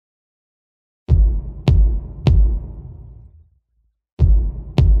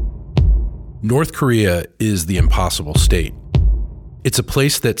North Korea is the impossible state. It's a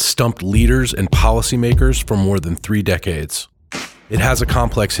place that stumped leaders and policymakers for more than 3 decades. It has a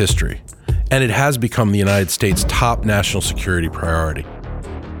complex history, and it has become the United States' top national security priority.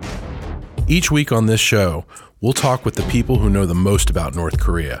 Each week on this show, we'll talk with the people who know the most about North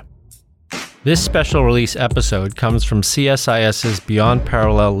Korea. This special release episode comes from CSIS's Beyond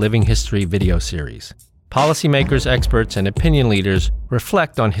Parallel Living History video series. Policymakers, experts, and opinion leaders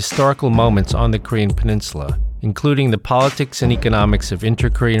reflect on historical moments on the Korean Peninsula, including the politics and economics of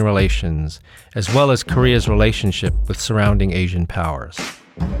inter-Korean relations, as well as Korea's relationship with surrounding Asian powers.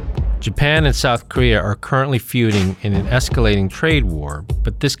 Japan and South Korea are currently feuding in an escalating trade war,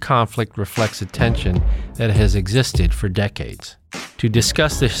 but this conflict reflects a tension that has existed for decades. To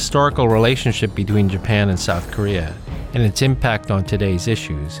discuss the historical relationship between Japan and South Korea and its impact on today's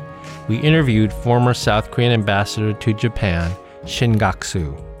issues, we interviewed former South Korean ambassador to Japan, Shin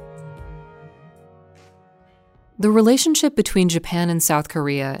Kak-soo. The relationship between Japan and South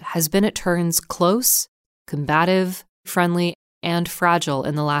Korea has been at turns close, combative, friendly, and fragile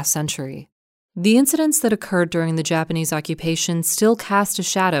in the last century. The incidents that occurred during the Japanese occupation still cast a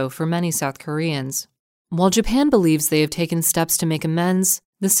shadow for many South Koreans. While Japan believes they have taken steps to make amends,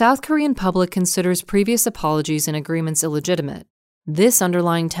 the South Korean public considers previous apologies and agreements illegitimate. This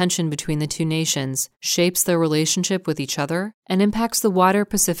underlying tension between the two nations shapes their relationship with each other and impacts the wider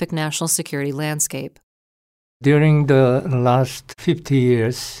Pacific national security landscape. During the last 50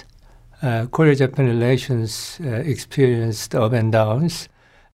 years, Korea-Japan relations experienced ups and downs.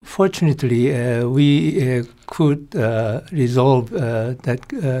 Fortunately, we could resolve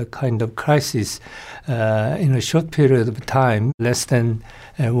that kind of crisis in a short period of time, less than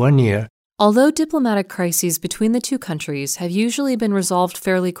 1 year. Although diplomatic crises between the two countries have usually been resolved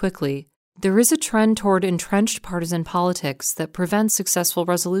fairly quickly, there is a trend toward entrenched partisan politics that prevents successful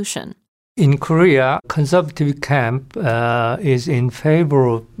resolution. In Korea, conservative camp is in favor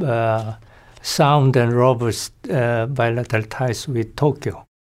of sound and robust bilateral ties with Tokyo.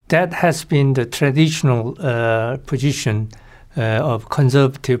 That has been the traditional position of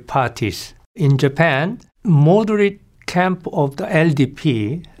conservative parties. In Japan, moderate camp of the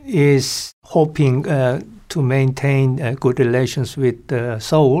LDP is hoping to maintain good relations with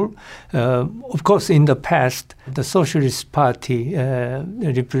Seoul. Of course, in the past, the Socialist Party,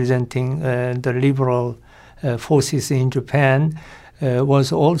 representing the liberal forces in Japan,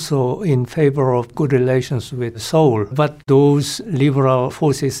 was also in favor of good relations with Seoul. But those liberal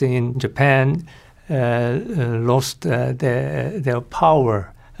forces in Japan lost their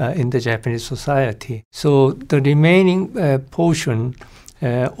power in the Japanese society. So the remaining portion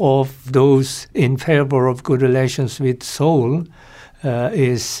of those in favor of good relations with Seoul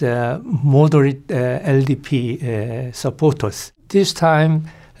is moderate LDP supporters. This time,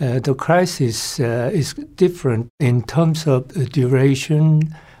 the crisis is different in terms of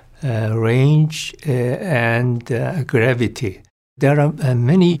duration, range, and gravity. There are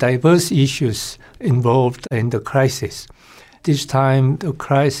many diverse issues involved in the crisis. This time, the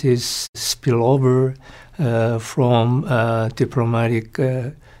crisis spill over from diplomatic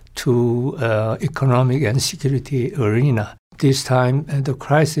to economic and security arena. This time, the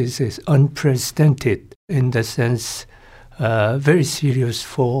crisis is unprecedented in the sense very serious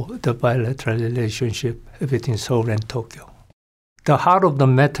for the bilateral relationship between Seoul and Tokyo. The heart of the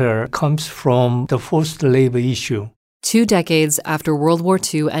matter comes from the forced labor issue. 2 decades after World War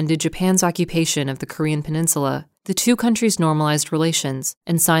II ended Japan's occupation of the Korean Peninsula, the two countries normalized relations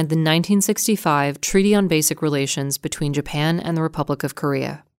and signed the 1965 Treaty on Basic Relations between Japan and the Republic of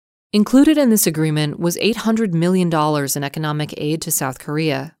Korea. Included in this agreement was $800 million in economic aid to South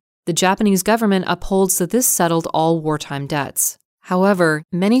Korea. The Japanese government upholds that this settled all wartime debts. However,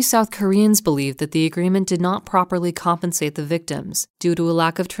 many South Koreans believe that the agreement did not properly compensate the victims due to a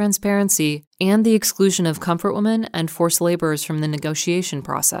lack of transparency and the exclusion of comfort women and forced laborers from the negotiation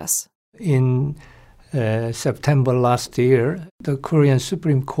process. In September last year, the Korean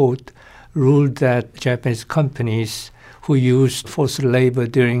Supreme Court ruled that Japanese companies who used forced labor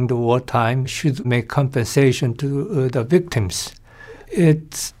during the wartime should make compensation to the victims.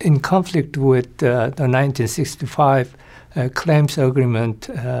 It's in conflict with the 1965 claims agreement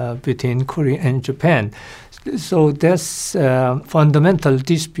between Korea and Japan. So there's a fundamental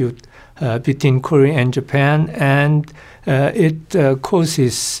dispute between Korea and Japan, and it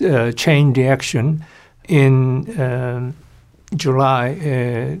causes chain reaction. In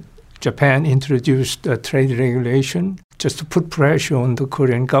July, Japan introduced a trade regulation just to put pressure on the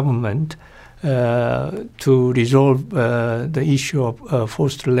Korean government to resolve the issue of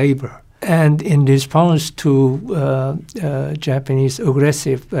forced labor. And in response to Japanese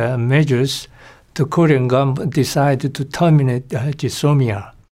aggressive measures, the Korean government decided to terminate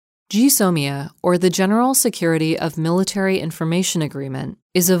GSOMIA. GSOMIA, or the General Security of Military Information Agreement,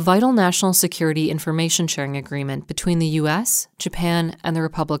 is a vital national security information sharing agreement between the U.S., Japan, and the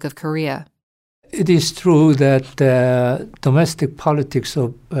Republic of Korea. It is true that domestic politics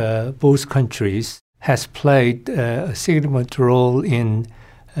of both countries has played a significant role in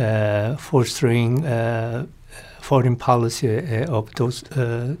fostering foreign policy of those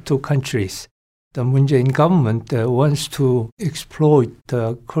two countries. The Moon Jae-in government wants to exploit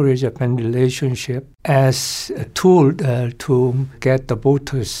the Korea-Japan relationship as a tool to get the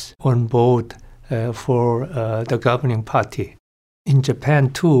voters on board for the governing party. In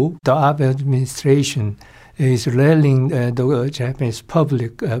Japan, too, the Abe administration is rallying the Japanese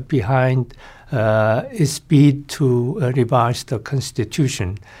public behind its bid to revise the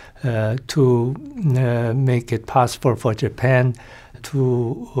constitution to make it possible for Japan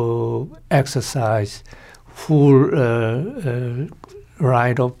to exercise full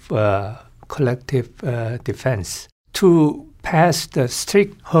right of collective defense. To pass the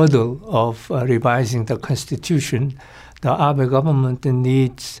strict hurdle of revising the constitution, the Abe government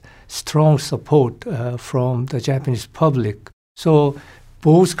needs strong support from the Japanese public. So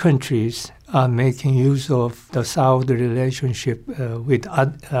both countries are making use of the South relationship with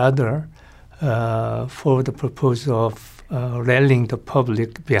other for the purpose of rallying the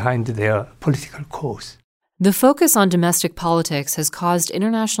public behind their political cause. The focus on domestic politics has caused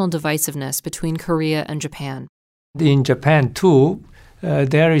international divisiveness between Korea and Japan. In Japan, too,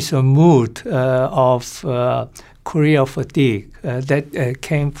 there is a mood of Korea fatigue that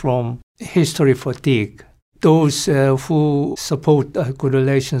came from history fatigue. Those who support good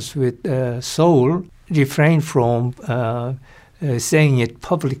relations with Seoul refrain from saying it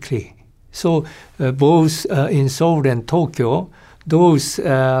publicly. So both in Seoul and Tokyo, those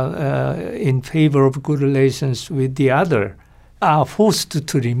in favor of good relations with the other are forced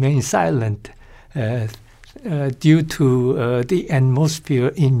to remain silent due to the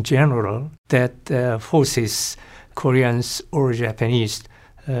atmosphere in general that forces Koreans or Japanese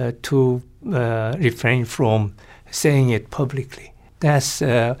to refrain from saying it publicly. That's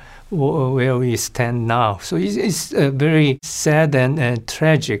where we stand now. So it's very sad and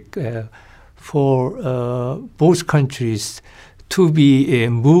tragic for both countries to be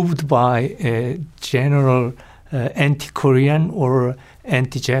moved by a general anti-Korean or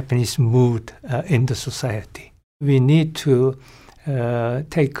anti-Japanese mood in the society. We need to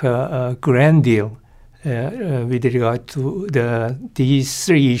take a grand deal with regard to these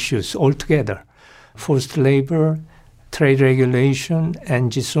three issues altogether: forced labor, trade regulation,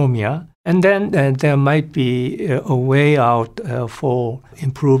 and GSOMIA. And then there might be a way out for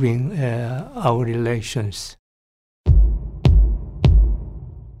improving our relations.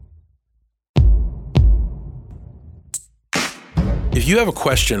 If you have a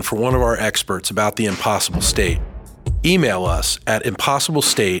question for one of our experts about the impossible state, email us at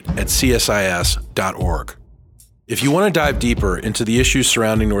impossiblestate@csis.org. If you want to dive deeper into the issues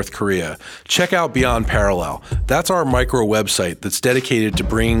surrounding North Korea, check out Beyond Parallel. That's our micro website that's dedicated to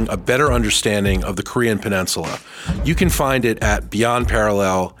bringing a better understanding of the Korean Peninsula. You can find it at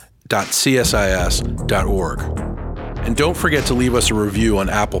beyondparallel.csis.org. And don't forget to leave us a review on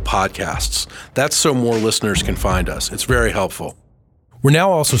Apple Podcasts. That's so more listeners can find us. It's very helpful. We're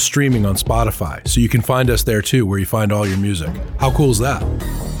now also streaming on Spotify, so you can find us there too, where you find all your music. How cool is that?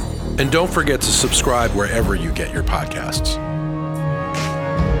 And don't forget to subscribe wherever you get your podcasts.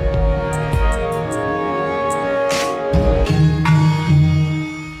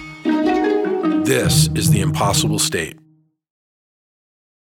 This is The Impossible State.